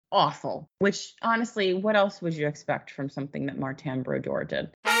awful. Which, honestly, what else would you expect from something that Martin Brodeur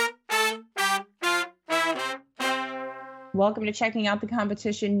did? Welcome to Checking Out the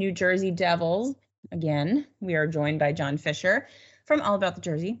Competition, New Jersey Devils. Again, we are joined by John Fisher from All About the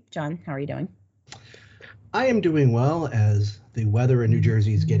Jersey. John, how are you doing? I am doing well, as the weather in New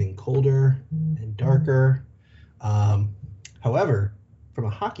Jersey is getting colder and darker. However, from a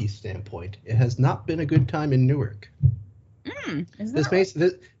hockey standpoint, it has not been a good time in Newark.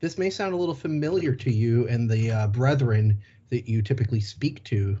 This may sound a little familiar to you and the brethren that you typically speak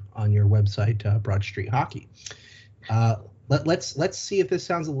to on your website, Broad Street Hockey. Let's see if this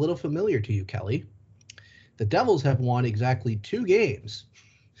sounds a little familiar to you, Kelly. The Devils have won exactly 2 games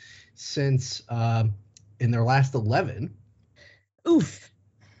since in their last 11. Oof.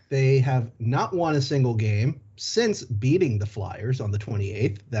 They have not won a single game since beating the Flyers on the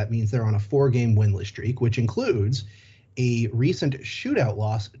 28th. That means they're on a 4-game winless streak, which includes a recent shootout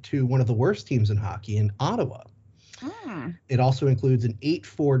loss to one of the worst teams in hockey in Ottawa. It also includes an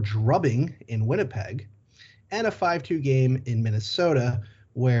 8-4 drubbing in Winnipeg and a 5-2 game in Minnesota,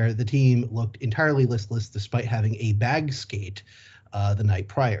 where the team looked entirely listless despite having a bag skate the night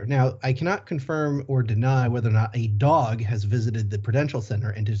prior. Now, I cannot confirm or deny whether or not a dog has visited the Prudential Center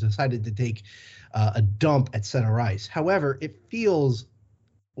and has decided to take a dump at center ice. However, it feels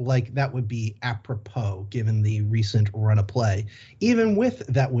like that would be apropos given the recent run of play, even with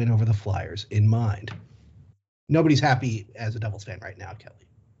that win over the Flyers in mind. Nobody's happy as a Devils fan right now, Kelly.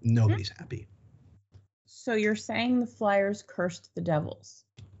 Nobody's happy. So you're saying the Flyers cursed the Devils?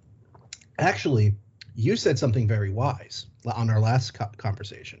 Actually, you said something very wise on our last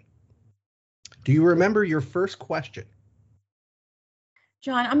conversation. Do you remember your first question?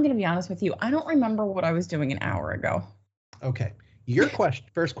 John, I'm going to be honest with you. I don't remember what I was doing an hour ago. Okay. Your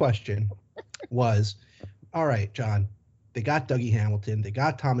first question was, all right, John, they got Dougie Hamilton, they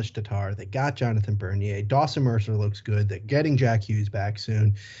got Thomas Tatar, they got Jonathan Bernier, Dawson Mercer looks good, they're getting Jack Hughes back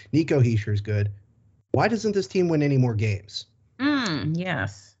soon, Nico Hischier's good. Why doesn't this team win any more games?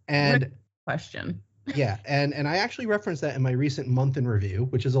 Yes. And good question. Yeah, and I actually referenced that in my recent month in review,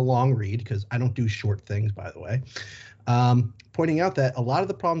 which is a long read because I don't do short things, by the way, pointing out that a lot of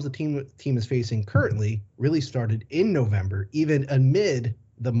the problems the team is facing currently really started in November, even amid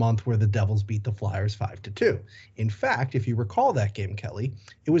the month where the Devils beat the Flyers 5-2. In fact, if you recall that game, Kelly,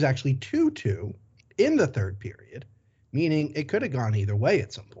 it was actually 2-2 in the third period, meaning it could have gone either way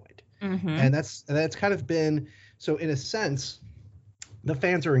at some point. And that's kind of been, so in a sense, the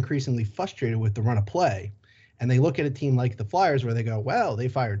fans are increasingly frustrated with the run of play, and they look at a team like the Flyers where they go, well, they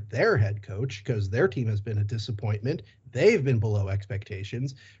fired their head coach because their team has been a disappointment. They've been below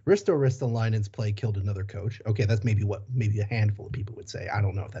expectations. Risto Ristolainen's play killed another coach. Okay, that's maybe a handful of people would say. I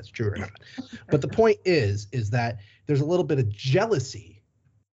don't know if that's true or not. But the point is that there's a little bit of jealousy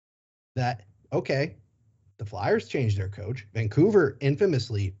that, okay, the Flyers changed their coach. Vancouver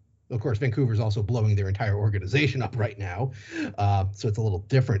infamously, of course, Vancouver's also blowing their entire organization up right now. So it's a little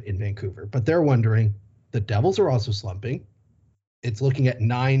different in Vancouver. But they're wondering, the Devils are also slumping. It's looking at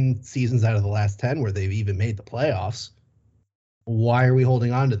 9 seasons out of the last 10 where they've even made the playoffs. Why are we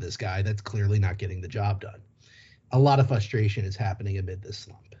holding on to this guy that's clearly not getting the job done? A lot of frustration is happening amid this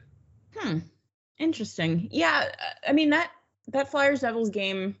slump. Interesting. Yeah, I mean, that Flyers-Devils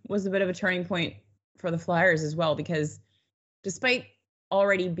game was a bit of a turning point for the Flyers as well, because despite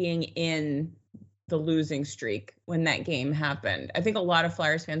already being in the losing streak when that game happened, I think a lot of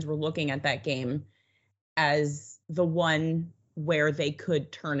Flyers fans were looking at that game as the one where they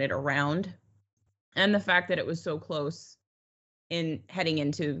could turn it around. And the fact that it was so close in heading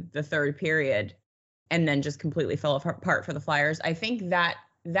into the third period and then just completely fell apart for the Flyers, I think that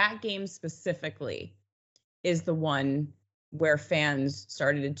game specifically is the one where fans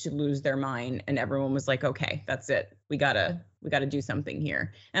started to lose their mind and everyone was like, okay, that's it. We gotta do something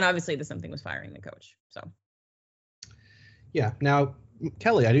here. And obviously the something was firing the coach. So yeah. Now,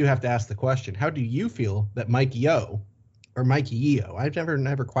 Kelly, I do have to ask the question, how do you feel that Mike Yeo, or Mike Yeo, I've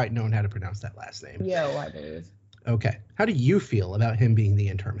never quite known how to pronounce that last name. Yeo, I believe. Okay. How do you feel about him being the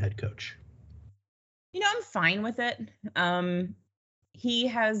interim head coach? I'm fine with it. He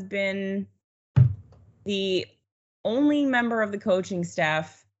has been the only member of the coaching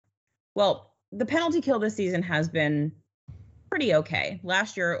staff. Well, the penalty kill this season has been pretty okay.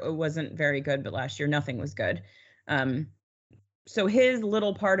 Last year it wasn't very good, but last year nothing was good. So his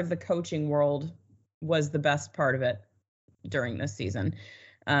little part of the coaching world was the best part of it during this season.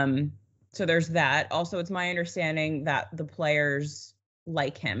 So there's that. Also, it's my understanding that the players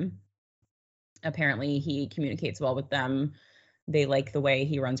like him. Apparently he communicates well with them. They like the way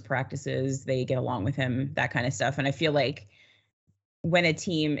he runs practices. They get along with him, that kind of stuff. And I feel like when a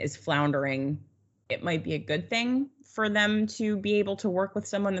team is floundering, it might be a good thing for them to be able to work with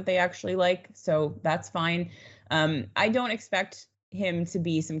someone that they actually like. So that's fine. I don't expect him to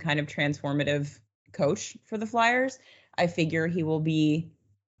be some kind of transformative coach for the Flyers. I figure he will be,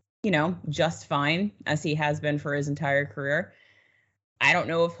 just fine, as he has been for his entire career. I don't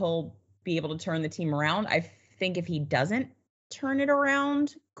know if he'll be able to turn the team around. I think if he doesn't turn it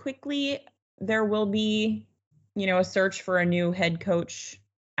around quickly, there will be, a search for a new head coach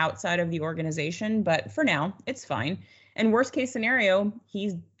outside of the organization. But for now, it's fine. And worst case scenario,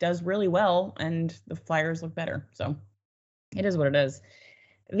 he does really well and the Flyers look better. So it is what it is.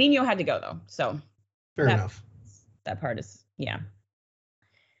 Vigneault had to go, though. So fair enough. That part is, yeah.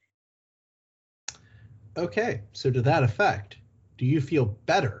 Okay, so to that effect, do you feel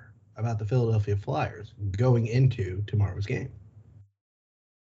better about the Philadelphia Flyers going into tomorrow's game?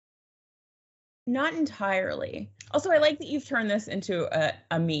 Not entirely. Also, I like that you've turned this into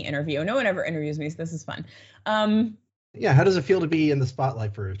a me interview. No one ever interviews me, so this is fun. Yeah, how does it feel to be in the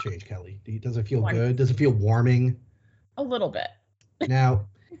spotlight for a change, Kelly? Does it feel good? Does it feel warming? A little bit. Now,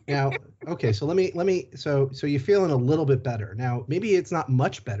 okay, so so you're feeling a little bit better. Now, maybe it's not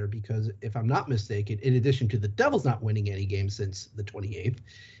much better because if I'm not mistaken, in addition to the Devils not winning any games since the 28th,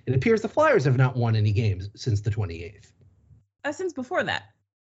 it appears the Flyers have not won any games since the 28th. Since before that.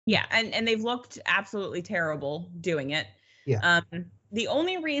 Yeah, and they've looked absolutely terrible doing it. Yeah. The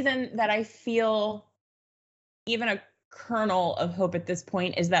only reason that I feel even a kernel of hope at this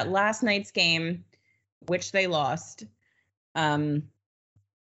point is that last night's game, which they lost, they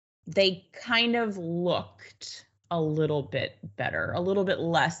kind of looked a little bit better, a little bit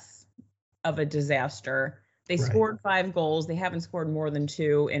less of a disaster. They scored 5 goals. They haven't scored more than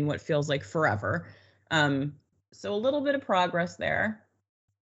 2 in what feels like forever. So a little bit of progress there.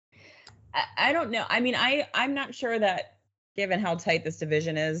 I don't know. I mean, I'm not sure that given how tight this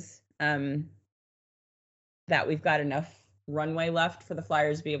division is, that we've got enough runway left for the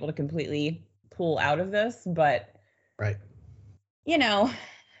Flyers to be able to completely pull out of this. But, right.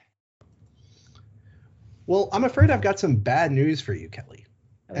 Well, I'm afraid I've got some bad news for you, Kelly.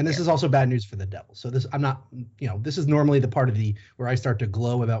 And this is also bad news for the Devils. So this is normally the part of where I start to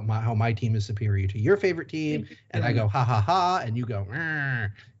glow about how my team is superior to your favorite team. And I go, ha, ha, ha. And you go,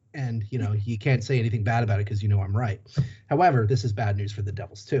 Rrr. And, you can't say anything bad about it because I'm right. However, this is bad news for the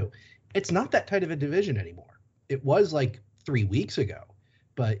Devils, too. It's not that tight of a division anymore. It was like 3 weeks ago.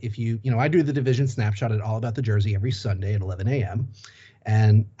 But if I do the division snapshot at All About the Jersey every Sunday at 11 a.m.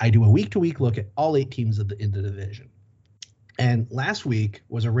 And I do a week-to-week look at all 8 teams in the division. And last week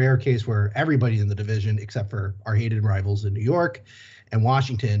was a rare case where everybody in the division, except for our hated rivals in New York and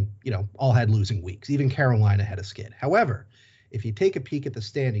Washington, all had losing weeks. Even Carolina had a skid. However, if you take a peek at the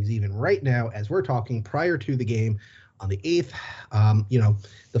standings, even right now, as we're talking prior to the game on the 8th,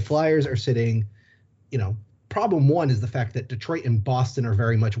 the Flyers are sitting, problem one is the fact that Detroit and Boston are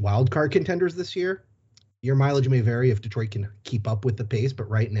very much wild card contenders this year. Your mileage may vary if Detroit can keep up with the pace, but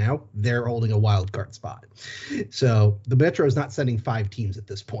right now they're holding a wild card spot. So the Metro is not sending 5 teams at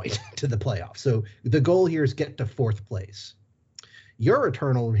this point to the playoffs. So the goal here is get to 4th place. Your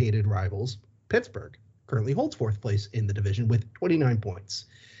eternal hated rivals, Pittsburgh, currently holds 4th place in the division with 29 points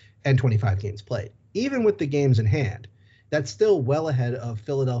and 25 games played. Even with the games in hand, that's still well ahead of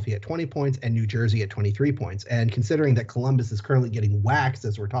Philadelphia at 20 points and New Jersey at 23 points. And considering that Columbus is currently getting waxed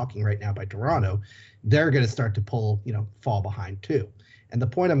as we're talking right now by Toronto, they're going to start to fall behind too. And the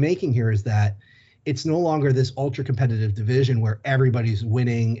point I'm making here is that it's no longer this ultra competitive division where everybody's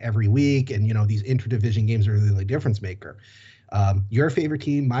winning every week and, these interdivision games are really the difference maker. Your favorite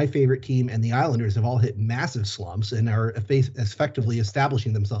team, my favorite team, and the Islanders have all hit massive slumps and are effectively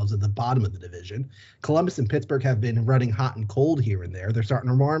establishing themselves at the bottom of the division. Columbus and Pittsburgh have been running hot and cold here and there. They're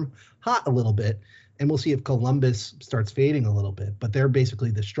starting to warm hot a little bit, and we'll see if Columbus starts fading a little bit. But they're basically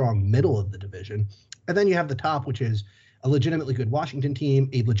the strong middle of the division. And then you have the top, which is a legitimately good Washington team,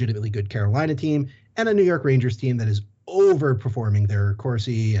 a legitimately good Carolina team, and a New York Rangers team that is overperforming their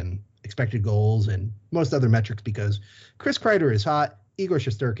Corsi and expected goals and most other metrics because Chris Kreider is hot, Igor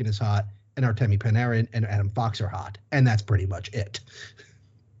Shesterkin is hot, and Artemi Panarin and Adam Fox are hot. And that's pretty much it.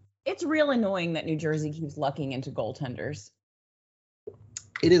 It's real annoying that New Jersey keeps lucking into goaltenders.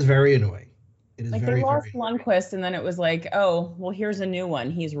 It is very annoying. It is like very, they lost very Lundqvist and then it was like, oh, well, here's a new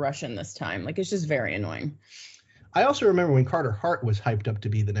one. He's Russian this time. Like, it's just very annoying. I also remember when Carter Hart was hyped up to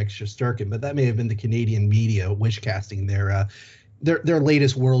be the next Shesterkin, but that may have been the Canadian media wish casting their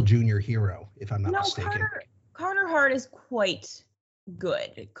latest World Junior hero, if I'm not mistaken. Carter Hart is quite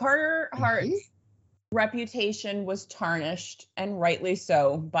good. Carter Hart's reputation was tarnished, and rightly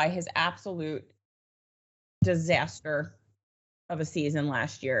so, by his absolute disaster of a season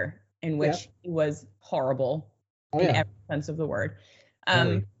last year in which he was horrible in every sense of the word.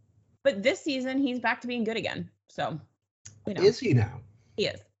 But this season, he's back to being good again. So, is he now? He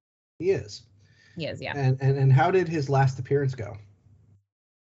is. He is. He is, yeah. And how did his last appearance go?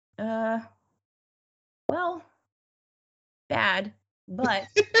 Well, bad, but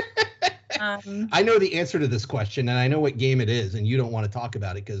I know the answer to this question, and I know what game it is, and you don't want to talk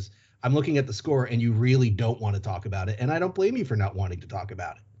about it because I'm looking at the score, and you really don't want to talk about it, and I don't blame you for not wanting to talk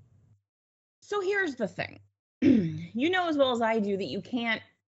about it. So here's the thing. You know as well as I do that you can't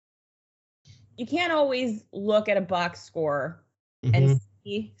always look at a box score and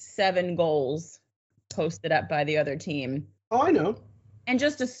see 7 goals posted up by the other team. Oh, I know. And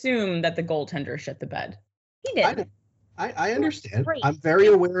just assume that the goaltender shit the bed. He did. I understand. I'm very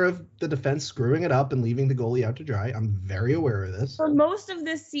aware of the defense screwing it up and leaving the goalie out to dry. I'm very aware of this. For most of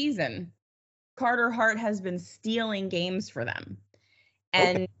this season, Carter Hart has been stealing games for them.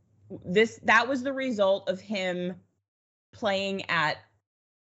 And that was the result of him playing at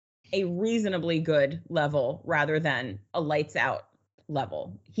a reasonably good level rather than a lights out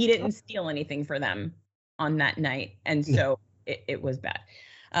level. He didn't steal anything for them on that night. And so it was bad.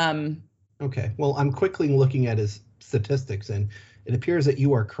 Okay. Well, I'm quickly looking at his statistics, and it appears that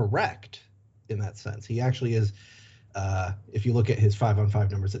you are correct in that sense. He actually is, if you look at his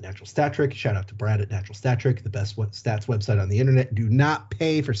 5-on-5 numbers at Natural Stat Trick, shout out to Brad at Natural Stat Trick, the best stats website on the internet. Do not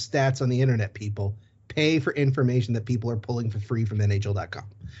pay for stats on the internet, people. Pay for information that people are pulling for free from NHL.com.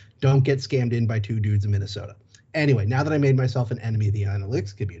 Don't get scammed in by 2 dudes in Minnesota. Anyway, now that I made myself an enemy of the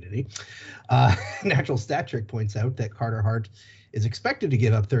analytics community, Natural Stat Trick points out that Carter Hart is expected to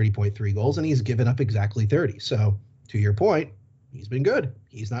give up 30.3 goals, and he's given up exactly 30. So, to your point, he's been good.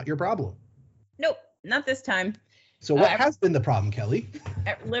 He's not your problem. Nope, not this time. So what has been the problem, Kelly?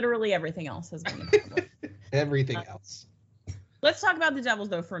 Literally everything else has been the problem. Everything else. Let's talk about the Devils,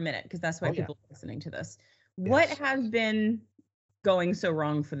 though, for a minute, because that's why people are listening to this. Yes. What has been going so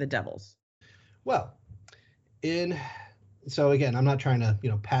wrong for the Devils? Well, so again, I'm not trying to,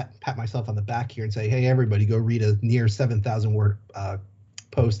 pat myself on the back here and say, hey, everybody, go read a near 7,000 word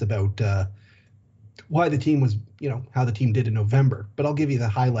post about why the team was, how the team did in November. But I'll give you the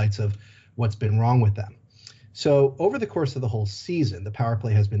highlights of what's been wrong with them. So over the course of the whole season, the power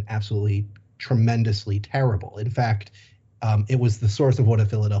play has been absolutely tremendously terrible. In fact, it was the source of one of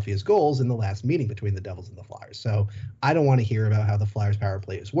Philadelphia's goals in the last meeting between the Devils and the Flyers. So I don't want to hear about how the Flyers power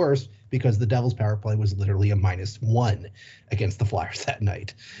play is worse, because the Devils power play was literally a -1 against the Flyers that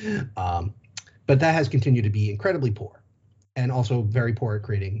night. But that has continued to be incredibly poor, and also very poor at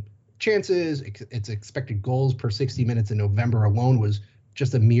creating chances. Its expected goals per 60 minutes in November alone was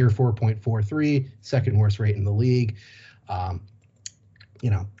just a mere 4.43, second worst rate in the league.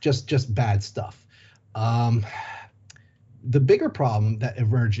 Just bad stuff. The bigger problem that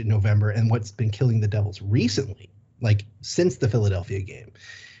emerged in November, and what's been killing the Devils recently, like since the Philadelphia game,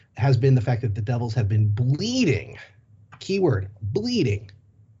 has been the fact that the Devils have been bleeding, keyword, bleeding,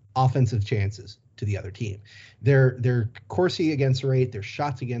 offensive chances to the other team. Their Corsi against rate, their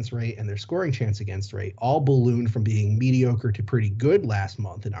shots against rate, and their scoring chance against rate all ballooned from being mediocre to pretty good last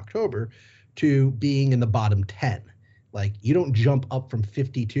month in October to being in the bottom 10. Like, you don't jump up from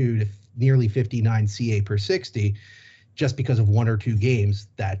 52 to nearly 59 CA per 60 just because of 1 or 2 games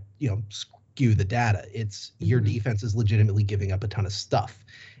that, skew the data. It's your defense is legitimately giving up a ton of stuff.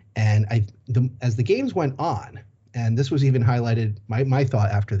 And as the games went on, and this was even highlighted, my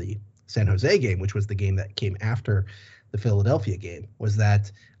thought after the San Jose game, which was the game that came after the Philadelphia game, was that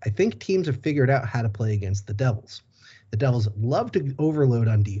I think teams have figured out how to play against the Devils. The Devils love to overload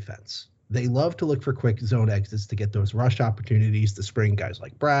on defense. They love to look for quick zone exits to get those rush opportunities to spring guys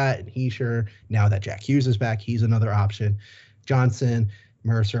like Bratt and Hischier. Now that Jack Hughes is back, he's another option. Johnson,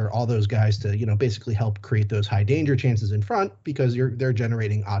 Mercer, all those guys to, basically help create those high danger chances in front, because they're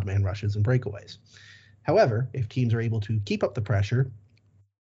generating odd man rushes and breakaways. However, if teams are able to keep up the pressure,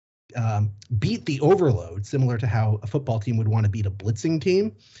 beat the overload, similar to how a football team would want to beat a blitzing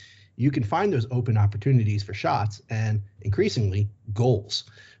team, you can find those open opportunities for shots and increasingly goals.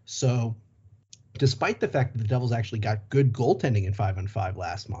 So despite the fact that the Devils actually got good goaltending in 5-on-5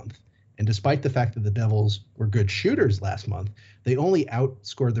 last month, and despite the fact that the Devils were good shooters last month, they only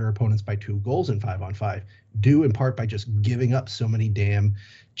outscored their opponents by 2 goals in 5-on-5, due in part by just giving up so many damn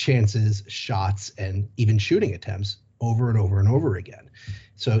chances, shots, and even shooting attempts over and over and over again.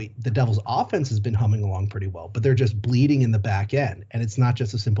 So the Devils' offense has been humming along pretty well, but they're just bleeding in the back end. And it's not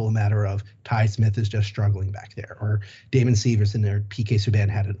just a simple matter of Ty Smith is just struggling back there, or Damon Severson or PK Subban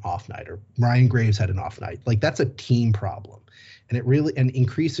had an off night, or Ryan Graves had an off night. Like, that's a team problem. And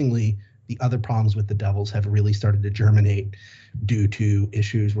increasingly, the other problems with the Devils have really started to germinate due to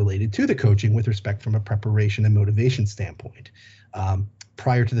issues related to the coaching with respect from a preparation and motivation standpoint.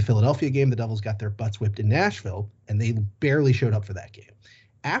 Prior to the Philadelphia game, the Devils got their butts whipped in Nashville, and they barely showed up for that game.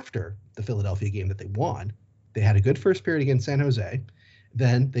 After the Philadelphia game that they won, they had a good first period against San Jose.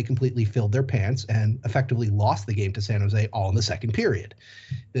 Then they completely filled their pants and effectively lost the game to San Jose all in the second period.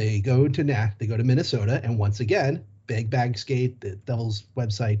 They go to Minnesota, and once again, big bag skate. The Devils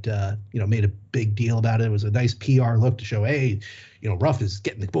website, made a big deal about it. It was a nice PR look to show, hey, Ruff is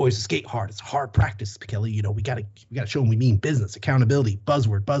getting the boys to skate hard. It's hard practice, Kelly. We gotta show them we mean business, accountability,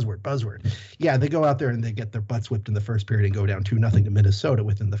 buzzword. Yeah, they go out there and they get their butts whipped in the first period and go down 2-0 to Minnesota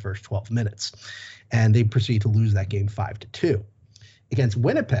within the first 12 minutes, and they proceed to lose that game 5-2. Against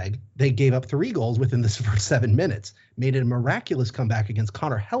Winnipeg, they gave up 3 goals within the first 7 minutes, made it a miraculous comeback against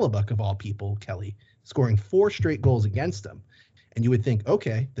Connor Hellebuck, of all people, Kelly, scoring 4 straight goals against them. And you would think,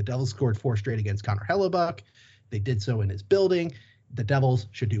 okay, the Devils scored 4 straight against Connor Hellebuck. They did so in his building. The Devils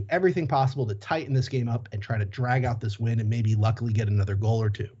should do everything possible to tighten this game up and try to drag out this win and maybe luckily get another goal or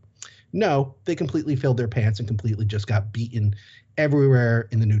 2. No, they completely filled their pants and completely just got beaten everywhere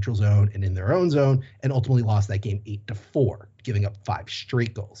in the neutral zone and in their own zone, and ultimately lost that game 8-4, giving up 5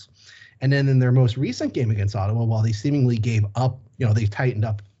 straight goals. And then in their most recent game against Ottawa, while they seemingly gave up, they tightened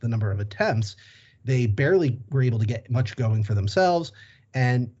up the number of attempts, they barely were able to get much going for themselves.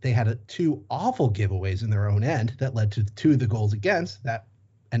 And they had 2 awful giveaways in their own end that led to 2 of the goals against that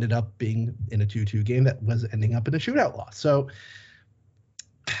ended up being in a 2-2 game that was ending up in a shootout loss. So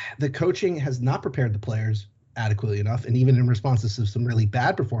the coaching has not prepared the players adequately enough. And even in response to some really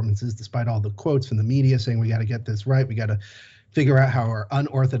bad performances, despite all the quotes from the media saying, we got to get this right, we got to figure out how our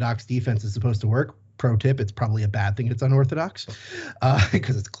unorthodox defense is supposed to work. Pro tip, it's probably a bad thing it's unorthodox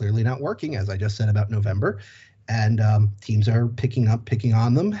because it's clearly not working, as I just said about November. And teams are picking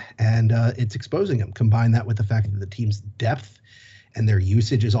on them, and it's exposing them. Combine that with the fact that the team's depth and their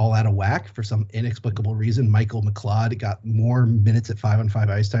usage is all out of whack for some inexplicable reason. Michael McLeod got more minutes at 5-on-5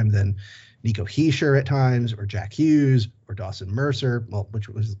 ice time than Nico Hischier at times, or Jack Hughes, or Dawson Mercer, which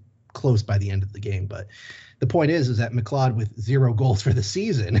was close by the end of the game. But the point is that McLeod, with 0 goals for the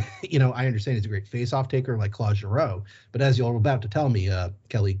season, I understand he's a great face-off taker like Claude Giroux, but as you're about to tell me,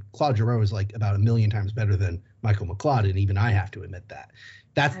 Kelly, Claude Giroux is like about 1,000,000 times better than Michael McLeod, and even I have to admit that.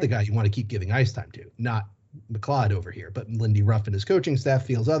 That's the guy you want to keep giving ice time to, not McLeod over here. But Lindy Ruff and his coaching staff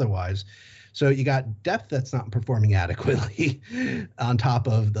feels otherwise. So you got depth that's not performing adequately on top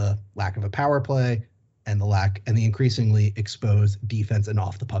of the lack of a power play and the increasingly exposed defense and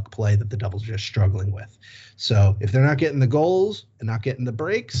off the puck play that the Devils are just struggling with. So if they're not getting the goals and not getting the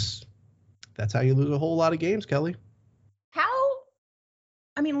breaks, that's how you lose a whole lot of games, Kelly.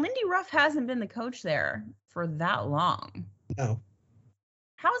 Lindy Ruff hasn't been the coach there for that long. No.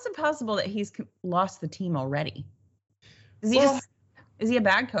 How is it possible that he's lost the team already? Is he a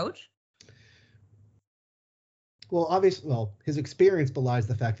bad coach? Well, obviously, his experience belies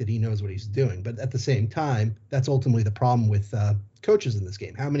the fact that he knows what he's doing. But at the same time, that's ultimately the problem with coaches in this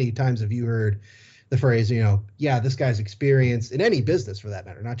game. How many times have you heard the phrase, this guy's experienced in any business for that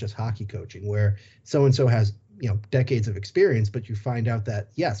matter, not just hockey coaching, where so-and-so has, decades of experience, but you find out that,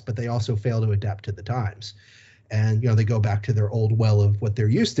 yes, but they also fail to adapt to the times. And, they go back to their old well of what they're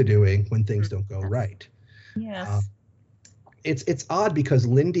used to doing when things don't go right. Yes. It's odd because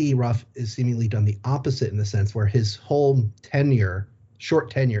Lindy Ruff has seemingly done the opposite in the sense where his whole short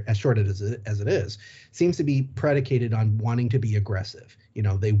tenure, as short as it is, seems to be predicated on wanting to be aggressive.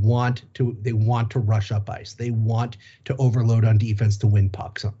 They want to rush up ice. They want to overload on defense to win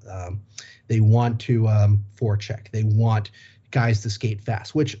pucks. They want to forecheck. They want guys to skate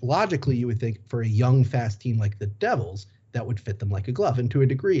fast, which logically you would think for a young, fast team like the Devils, that would fit them like a glove. And to a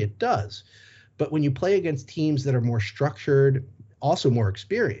degree it does. But when you play against teams that are more structured, also more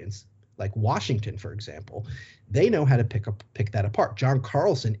experienced, like Washington, for example, they know how to pick that apart. John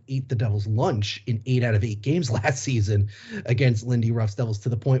Carlson ate the Devils' lunch in 8 out of 8 games last season against Lindy Ruff's Devils, to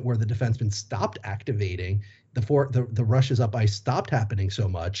the point where the defensemen stopped activating. The rushes up ice stopped happening so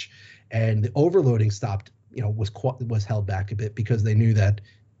much, and the overloading stopped. Was held back a bit because they knew that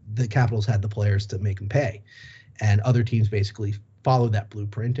the Capitals had the players to make them pay, and other teams basically followed that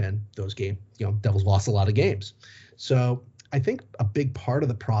blueprint. And those games, Devils lost a lot of games. So I think a big part of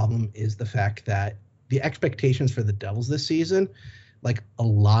the problem is the fact that the expectations for the Devils this season, like a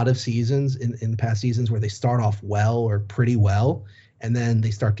lot of seasons in the past seasons where they start off well or pretty well, and then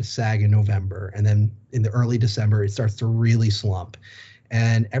they start to sag in November. And then in the early December, it starts to really slump.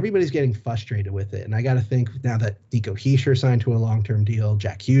 And everybody's getting frustrated with it. And I got to think now that Nico Hischier signed to a long-term deal,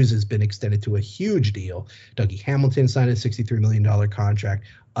 Jack Hughes has been extended to a huge deal. Dougie Hamilton signed a $63 million contract.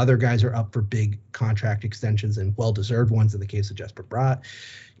 Other guys are up for big contract extensions and well-deserved ones in the case of Jesper Bratt.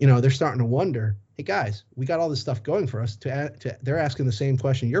 They're starting to wonder, hey, guys, we got all this stuff going for us. They're asking the same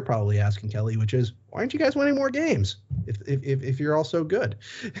question you're probably asking, Kelly, which is, why aren't you guys winning more games if you're all so good?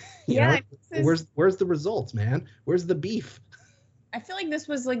 Where's the results, man? Where's the beef? I feel like this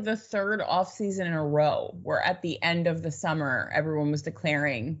was like the third off season in a row where at the end of the summer, everyone was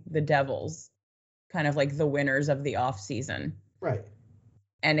declaring the Devils kind of like the winners of the off season. Right.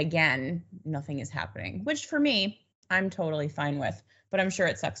 And again, nothing is happening, which for me, I'm totally fine with, but I'm sure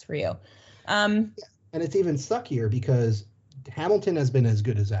it sucks for you. And it's even suckier because Hamilton has been as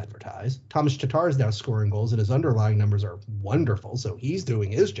good as advertised. Thomas Tatar is now scoring goals and his underlying numbers are wonderful. So he's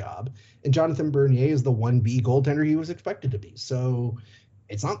doing his job. And Jonathan Bernier is the 1B goaltender he was expected to be. So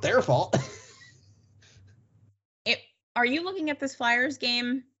it's not their fault. Are you looking at this Flyers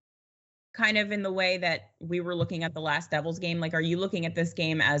game kind of in the way that we were looking at the last Devils game? Like, are you looking at this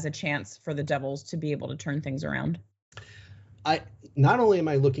game as a chance for the Devils to be able to turn things around? Not only am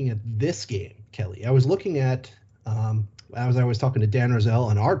I looking at this game, Kelly, I was looking at, as I was talking to Dan Roselle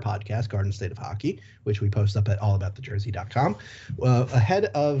on our podcast, Garden State of Hockey, which we post up at allaboutthejersey.com.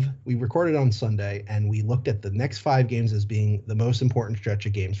 We recorded on Sunday, and we looked at the next 5 games as being the most important stretch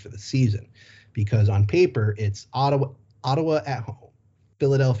of games for the season, because on paper, it's Ottawa at home,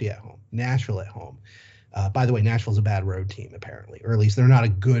 Philadelphia at home, Nashville at home. By the way, Nashville's a bad road team, apparently, or at least they're not a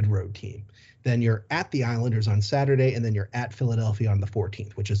good road team. Then you're at the Islanders on Saturday, and then you're at Philadelphia on the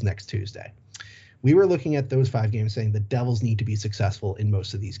 14th, which is next Tuesday. We were looking at those 5 games saying the Devils need to be successful in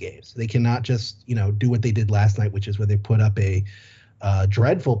most of these games. They cannot just, do what they did last night, which is where they put up a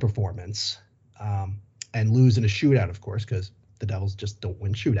dreadful performance and lose in a shootout, of course, because the Devils just don't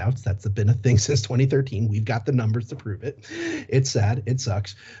win shootouts. That's been a thing since 2013. We've got the numbers to prove it. It's sad. It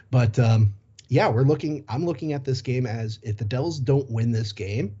sucks. But I'm looking at this game as, if the Devils don't win this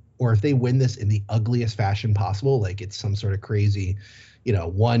game, or if they win this in the ugliest fashion possible, like it's some sort of crazy,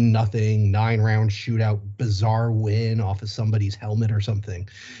 1-0, 9-round shootout, bizarre win off of somebody's helmet or something,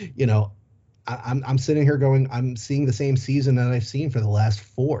 I'm sitting here going, I'm seeing the same season that I've seen for the last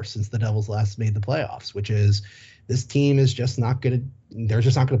 4 since the Devils last made the playoffs, which is this team is just not going to, they're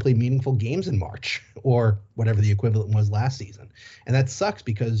just not going to play meaningful games in March or whatever the equivalent was last season. And that sucks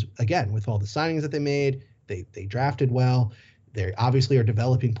because, again, with all the signings that they made, they drafted well. They obviously are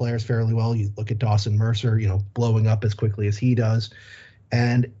developing players fairly well. You look at Dawson Mercer, blowing up as quickly as he does.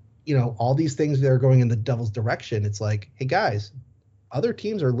 And, all these things that are going in the Devils' direction, it's like, hey, guys, other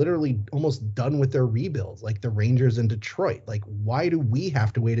teams are literally almost done with their rebuilds, like the Rangers in Detroit. Like, why do we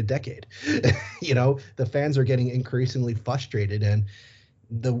have to wait a decade? The fans are getting increasingly frustrated. And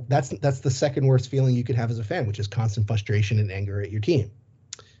that's the second worst feeling you could have as a fan, which is constant frustration and anger at your team.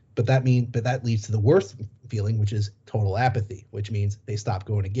 But that leads to the worst feeling, which is total apathy, which means they stop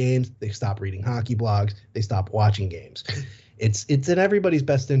going to games, they stop reading hockey blogs, they stop watching games. It's in everybody's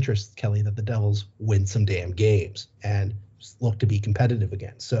best interest, Kelly, that the Devils win some damn games and look to be competitive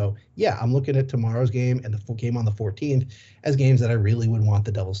again. So, yeah, I'm looking at tomorrow's game and the game on the 14th as games that I really would want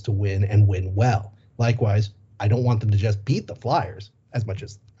the Devils to win and win well. Likewise, I don't want them to just beat the Flyers as much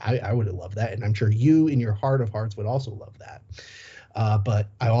as I would have loved that. And I'm sure you in your heart of hearts would also love that. But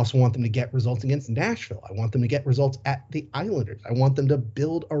I also want them to get results against Nashville. I want them to get results at the Islanders. I want them to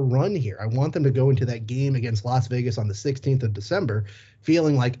build a run here. I want them to go into that game against Las Vegas on the 16th of December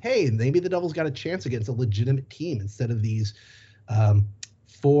feeling like, hey, maybe the Devils got a chance against a legitimate team instead of these 4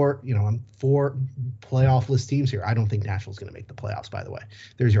 playoff-less teams here. I don't think Nashville's going to make the playoffs, by the way.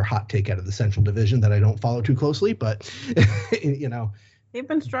 There's your hot take out of the Central Division that I don't follow too closely, but, They've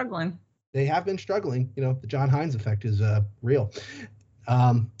been struggling. They have been struggling. The John Hines effect is real.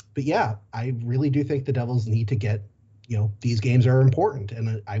 But yeah, I really do think the Devils need to get, these games are important.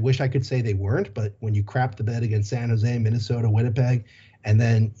 And I wish I could say they weren't, but when you crap the bed against San Jose, Minnesota, Winnipeg, and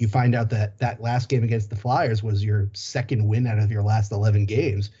then you find out that last game against the Flyers was your second win out of your last 11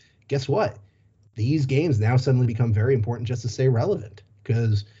 games, guess what? These games now suddenly become very important just to stay relevant,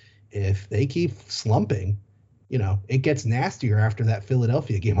 because if they keep slumping, it gets nastier after that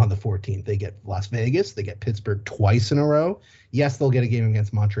Philadelphia game on the 14th. They get Las Vegas. They get Pittsburgh twice in a row. Yes, they'll get a game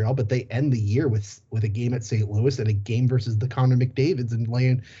against Montreal, but they end the year with a game at St. Louis and a game versus the Connor McDavids and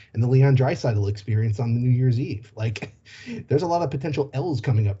the Leon Draisaitl experience on the New Year's Eve. Like, there's a lot of potential L's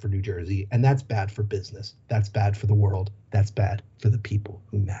coming up for New Jersey, and that's bad for business. That's bad for the world. That's bad for the people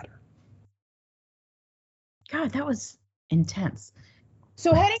who matter. God, that was intense.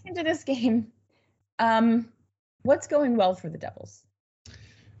 So heading into this game, what's going well for the Devils?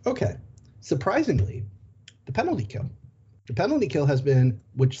 Okay. Surprisingly, the penalty kill. The penalty kill has been,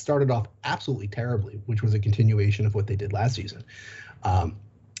 which started off absolutely terribly, which was a continuation of what they did last season.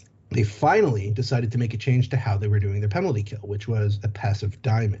 They finally decided to make a change to how they were doing their penalty kill, which was a passive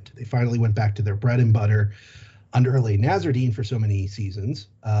diamond. They finally went back to their bread and butter under Alain Nasreddine for so many seasons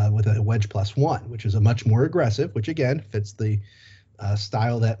with a wedge +1, which is a much more aggressive, which again fits the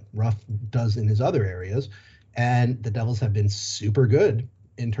style that Ruff does in his other areas. And the Devils have been super good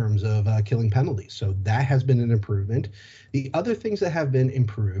in terms of killing penalties. So that has been an improvement. The other things that have been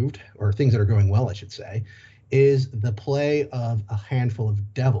improved, or things that are going well, I should say, is the play of a handful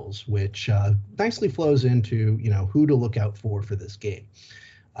of Devils, which nicely flows into, who to look out for this game.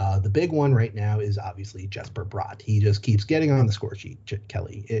 The big one right now is obviously Jesper Bratt. He just keeps getting on the score sheet,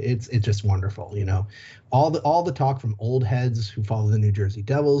 Kelly. It's just wonderful, All the talk from old heads who follow the New Jersey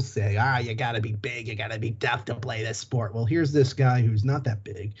Devils say, you got to be big, you got to be tough to play this sport. Well, here's this guy who's not that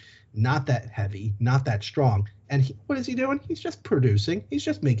big, not that heavy, not that strong. And what is he doing? He's just producing. He's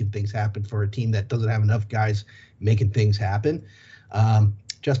just making things happen for a team that doesn't have enough guys making things happen.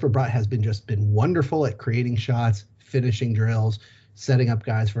 Jesper Bratt has been wonderful at creating shots, finishing drills, setting up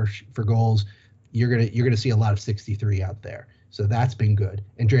guys for goals. You're gonna see a lot of 63 out there. So that's been good.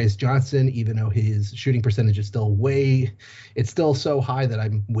 Andreas Johnson, even though his shooting percentage is it's still so high that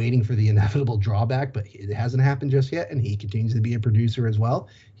I'm waiting for the inevitable drawback, but it hasn't happened just yet, and he continues to be a producer as well.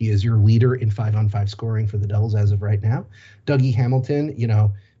 He is your leader in 5-on-5 scoring for the Devils as of right now. Dougie Hamilton,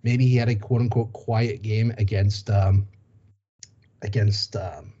 maybe he had a quote-unquote quiet game against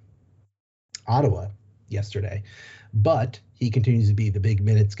Ottawa yesterday, but he continues to be the big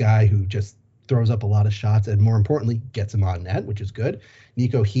minutes guy who just throws up a lot of shots and, more importantly, gets them on net, which is good.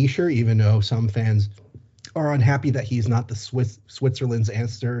 Nico Hischier, even though some fans are unhappy that he's not the Switzerland's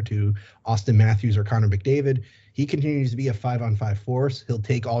answer to Austin Matthews or Connor McDavid, he continues to be a 5-on-5 force. He'll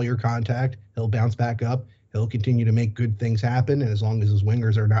take all your contact. He'll bounce back up. He'll continue to make good things happen. And as long as his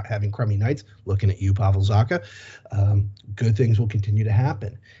wingers are not having crummy nights, looking at you, Pavel Zacha, good things will continue to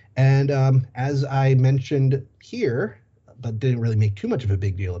happen. And as I mentioned here, but didn't really make too much of a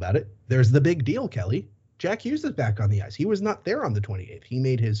big deal about it, there's the big deal, Kelly. Jack Hughes is back on the ice. He was not there on the 28th. He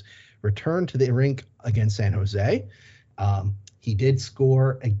made his return to the rink against San Jose. He did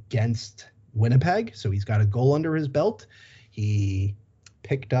score against Winnipeg, so he's got a goal under his belt. He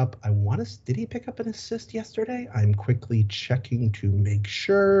picked up, did he pick up an assist yesterday? I'm quickly checking to make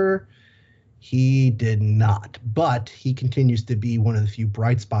sure. He did not, but he continues to be one of the few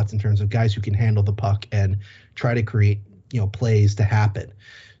bright spots in terms of guys who can handle the puck and try to create, plays to happen.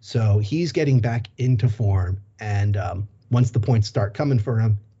 So he's getting back into form, and once the points start coming for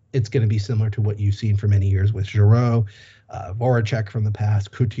him, it's going to be similar to what you've seen for many years with Giroux, Voracek from the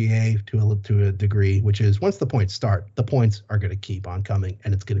past, Couturier to a degree, which is once the points start, the points are going to keep on coming,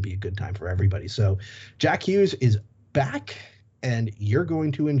 and it's going to be a good time for everybody. So Jack Hughes is back, and you're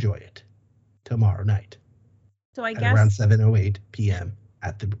going to enjoy it tomorrow night. So I guess around 7:08 p.m.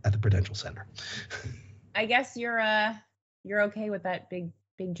 at the Prudential Center. I guess you're okay with that big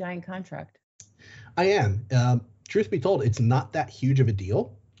giant contract. I am. Truth be told, it's not that huge of a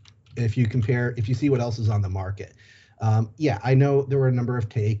deal if you see what else is on the market. I know there were a number of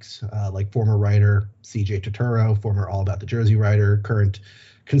takes, like former writer CJ Turturro, former All About the Jersey writer, current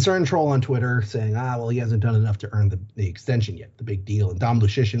concern troll on Twitter, saying, he hasn't done enough to earn the extension yet, the big deal. And Dom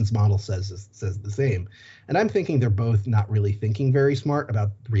Luszczyszyn's model says the same. And I'm thinking they're both not really thinking very smart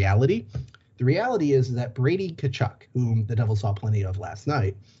about reality. The reality is that Brady Tkachuk, whom the Devils saw plenty of last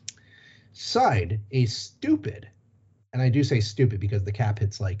night, signed a stupid, and I do say stupid because the cap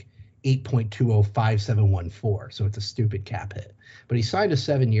hit's like 8.205714, so it's a stupid cap hit. But he signed a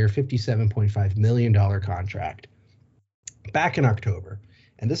 7-year, $57.5 million contract back in October.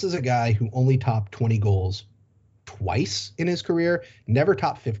 And this is a guy who only topped 20 goals twice in his career, never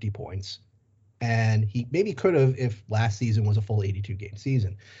topped 50 points. And he maybe could have if last season was a full 82-game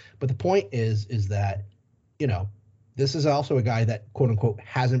season. But the point is that, this is also a guy that, quote unquote,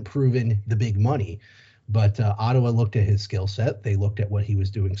 hasn't proven the big money. But Ottawa looked at his skill set. They looked at what he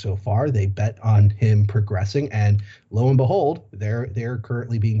was doing so far. They bet on him progressing. And lo and behold, they're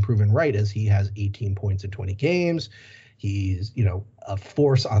currently being proven right as he has 18 points in 20 games. He's, a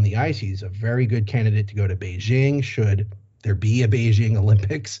force on the ice. He's a very good candidate to go to Beijing should there be a Beijing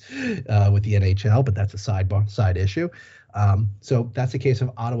Olympics with the NHL, but that's a side issue. So that's a case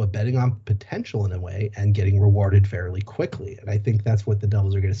of Ottawa betting on potential in a way and getting rewarded fairly quickly. And I think that's what the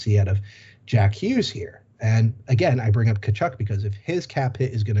Devils are going to see out of Jack Hughes here. And again, I bring up Tkachuk because if his cap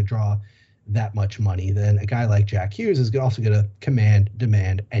hit is going to draw that much money, then a guy like Jack Hughes is also going to command,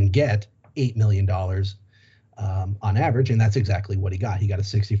 demand, and get $8 million on average, and that's exactly what he got. He got a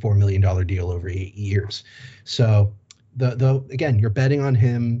 $64 million deal over 8 years. So the again, you're betting on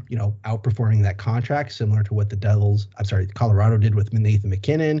him, outperforming that contract, similar to what Colorado did with Nathan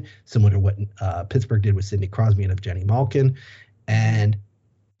McKinnon, similar to what Pittsburgh did with Sidney Crosby and Evgeny Malkin. And,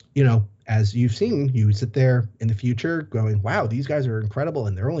 as you've seen, you sit there in the future going, wow, these guys are incredible,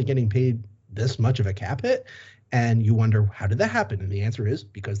 and they're only getting paid this much of a cap hit. And you wonder, how did that happen? And the answer is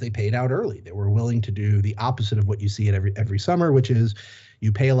because they paid out early. They were willing to do the opposite of what you see at every summer, which is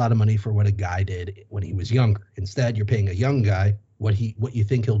you pay a lot of money for what a guy did when he was younger. Instead, you're paying a young guy what you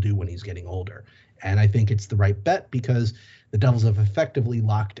think he'll do when he's getting older. And I think it's the right bet because the Devils have effectively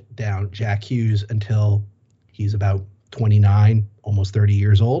locked down Jack Hughes until he's about 29, almost 30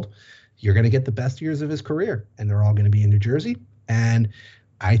 years old. You're going to get the best years of his career, and they're all going to be in New Jersey. And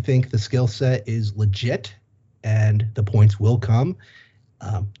I think the skill set is legit, and the points will come.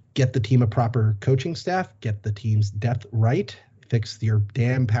 Get the team a proper coaching staff, get the team's depth right, fix your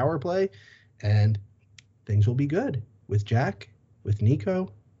damn power play, and things will be good with Jack, with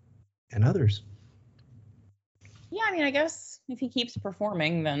Nico, and others. Yeah, I guess if he keeps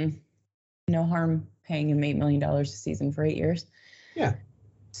performing, then no harm paying him $8 million a season for 8 years. Yeah.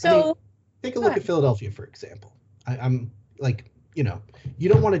 So take a look at Philadelphia, for example. I'm like, you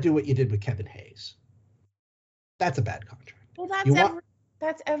don't want to do what you did with Kevin Hayes. That's a bad contract. Well,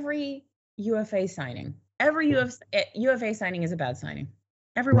 that's every UFA signing. Every UFA signing is a bad signing.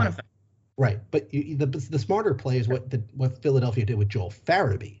 Every one of them. Right, but the smarter play is what Philadelphia did with Joel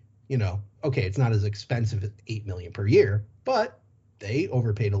Farabee. Okay, it's not as expensive as $8 million per year, but they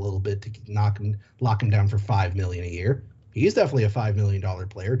overpaid a little bit to lock him down for $5 million a year. He's definitely a $5 million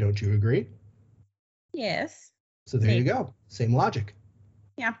player. Don't you agree? Yes. So there you go. Same logic.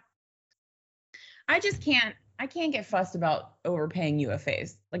 Yeah. I can't get fussed about overpaying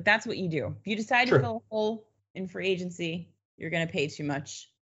UFAs. Like, that's what you do. If you decide to fill a hole in free agency, you're going to pay too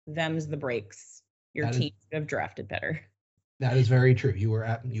much. Them's the breaks. Your team should have drafted better. That is very true.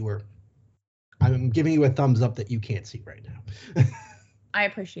 I'm giving you a thumbs up that you can't see right now. I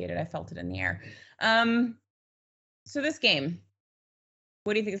appreciate it. I felt it in the air. So this game,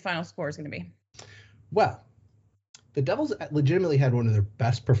 what do you think the final score is going to be? Well, the Devils legitimately had one of their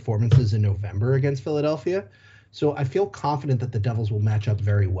best performances in November against Philadelphia. So I feel confident that the Devils will match up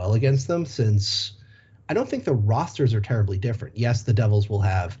very well against them, since I don't think the rosters are terribly different. Yes, the Devils will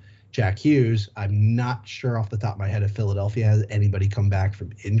have Jack Hughes. I'm not sure off the top of my head if Philadelphia has anybody come back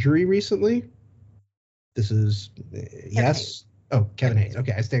from injury recently. This is yes. Hayes. Oh, Kevin Hayes.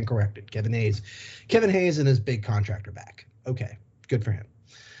 Okay, I stand corrected. Kevin Hayes and his big contract are back. Okay, good for him.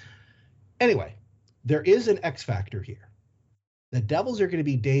 Anyway, there is an X factor here. The Devils are going to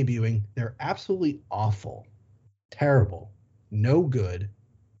be debuting their absolutely awful, terrible, no good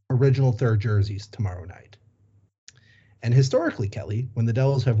original third jerseys tomorrow night. And historically, Kelly, when the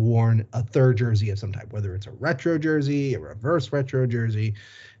Devils have worn a third jersey of some type, whether it's a retro jersey, a reverse retro jersey,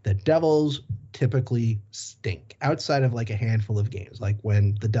 the Devils typically stink outside of like a handful of games, like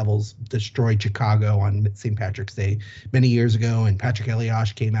when the Devils destroyed Chicago on St. Patrick's Day many years ago, and Patrick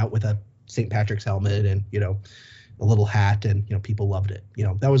Elias came out with a St. Patrick's helmet and, a little hat, and, people loved it.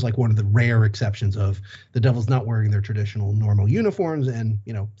 That was like one of the rare exceptions of the Devils not wearing their traditional normal uniforms and,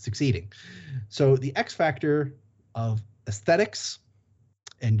 succeeding. So the X factor of aesthetics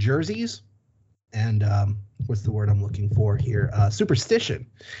and jerseys and what's the word I'm looking for here? Superstition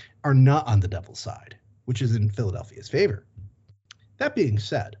are not on the Devils' side, which is in Philadelphia's favor. That being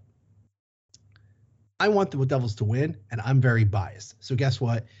said, I want the Devils to win, and I'm very biased. So guess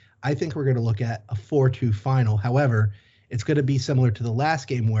what? I think we're going to look at a 4-2 final. However, it's going to be similar to the last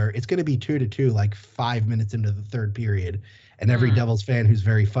game where it's going to be 2-2, like 5 minutes into the third period. And every Devils fan who's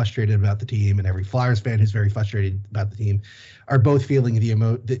very frustrated about the team and every Flyers fan who's very frustrated about the team are both feeling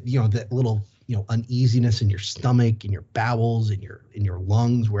that little, uneasiness in your stomach, in your bowels, in your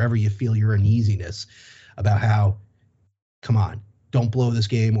lungs, wherever you feel your uneasiness about how, come on, don't blow this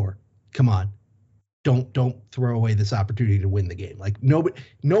game, or come on, don't throw away this opportunity to win the game. Like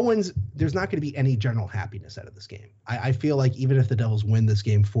there's not going to be any general happiness out of this game. I feel like even if the Devils win this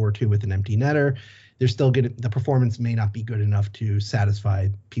game 4-2 with an empty netter, the performance may not be good enough to satisfy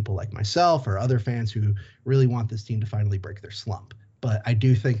people like myself or other fans who really want this team to finally break their slump. But I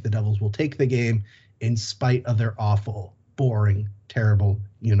do think the Devils will take the game in spite of their awful, boring, terrible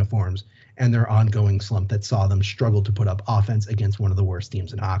uniforms and their ongoing slump that saw them struggle to put up offense against one of the worst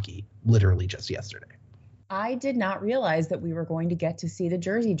teams in hockey, literally just yesterday. I did not realize that we were going to get to see the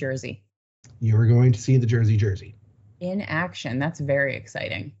jersey. You were going to see the jersey. In action. That's very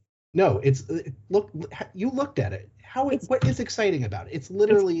exciting. No, it's look. You looked at it. What is exciting about it? It's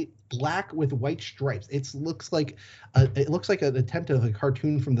literally black with white stripes. It looks like an attempt of a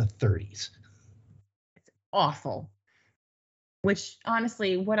cartoon from the 30s. It's awful. Which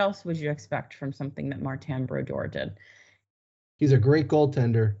honestly, what else would you expect from something that Martin Brodeur did? He's a great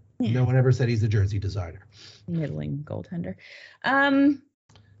goaltender. Yeah. No one ever said he's a jersey designer. Middling goaltender.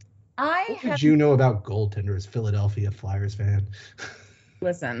 What did you know about goaltenders, Philadelphia Flyers fan?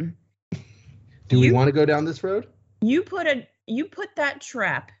 Listen. Do we want to go down this road? You put that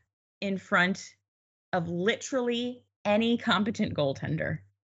trap in front of literally any competent goaltender.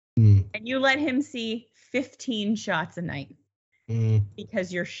 And you let him see 15 shots a night.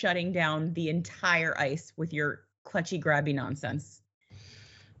 Because you're shutting down the entire ice with your clutchy grabby nonsense.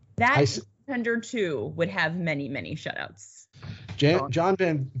 That goaltender too would have many, many shutouts. John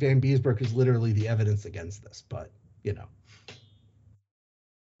Van Beesbroek is literally the evidence against this, but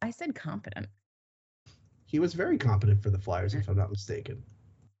I said competent. He was very competent for the Flyers, if I'm not mistaken.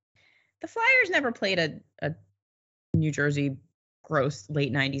 The Flyers never played a New Jersey gross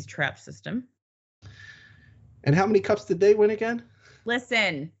late 90s trap system. And how many cups did they win again?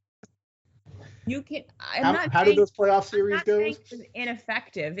 Listen, you can. How did those playoff series go? It was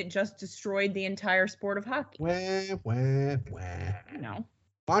ineffective. It just destroyed the entire sport of hockey. No.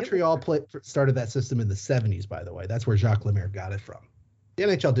 Montreal started that system in the 70s, by the way. That's where Jacques Lemaire got it from. The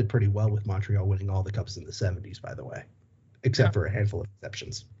NHL did pretty well with Montreal winning all the cups in the 70s, by the way, except for a handful of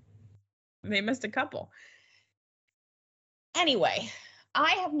exceptions. They missed a couple. Anyway,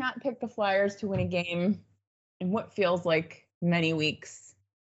 I have not picked the Flyers to win a game in what feels like many weeks.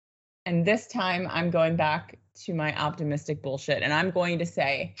 And this time I'm going back to my optimistic bullshit. And I'm going to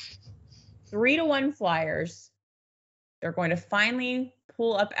say 3-1 Flyers. They're going to finally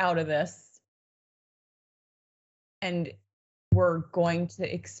pull up out of this. And we're going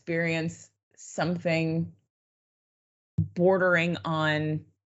to experience something bordering on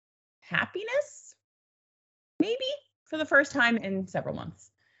happiness, maybe, for the first time in several months.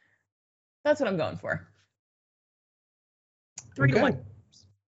 That's what I'm going for. 3-1.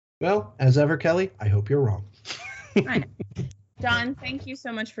 Well, as ever, Kelly, I hope you're wrong. I know. John, thank you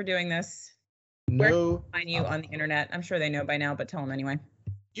so much for doing this. Where can we find you on the internet? I'm sure they know by now, but tell them anyway.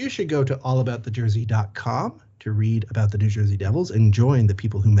 You should go to allaboutthejersey.com to read about the New Jersey Devils and join the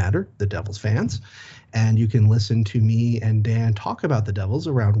people who matter, the Devils fans. And you can listen to me and Dan talk about the Devils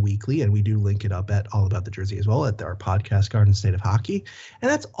around weekly, and we do link it up at All About the Jersey as well at our podcast, Garden State of Hockey.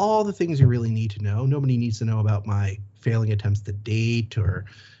 And that's all the things you really need to know. Nobody needs to know about my failing attempts to date or,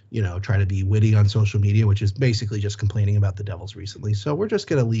 try to be witty on social media, which is basically just complaining about the Devils recently. So we're just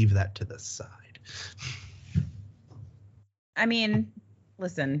going to leave that to the side. I mean,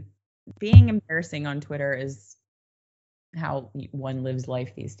 listen, being embarrassing on Twitter is how one lives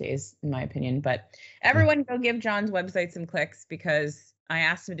life these days, in my opinion. But everyone go give John's website some clicks, because I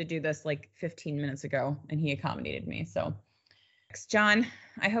asked him to do this like 15 minutes ago and he accommodated me. So, John,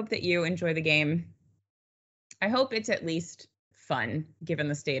 I hope that you enjoy the game. I hope it's at least fun, given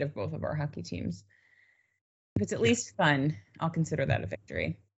the state of both of our hockey teams. If it's at least fun, I'll consider that a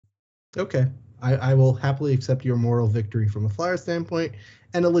victory. Okay. I will happily accept your moral victory from a Flyer standpoint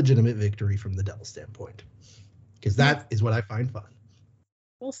and a legitimate victory from the Devil standpoint, because that is what I find fun.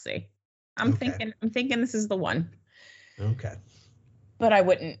 We'll see. I'm thinking this is the one. Okay. But I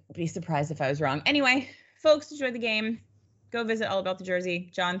wouldn't be surprised if I was wrong. Anyway, folks, enjoy the game. Go visit All About the Jersey.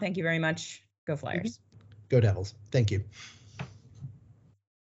 John, thank you very much. Go Flyers. Go Devils. Thank you.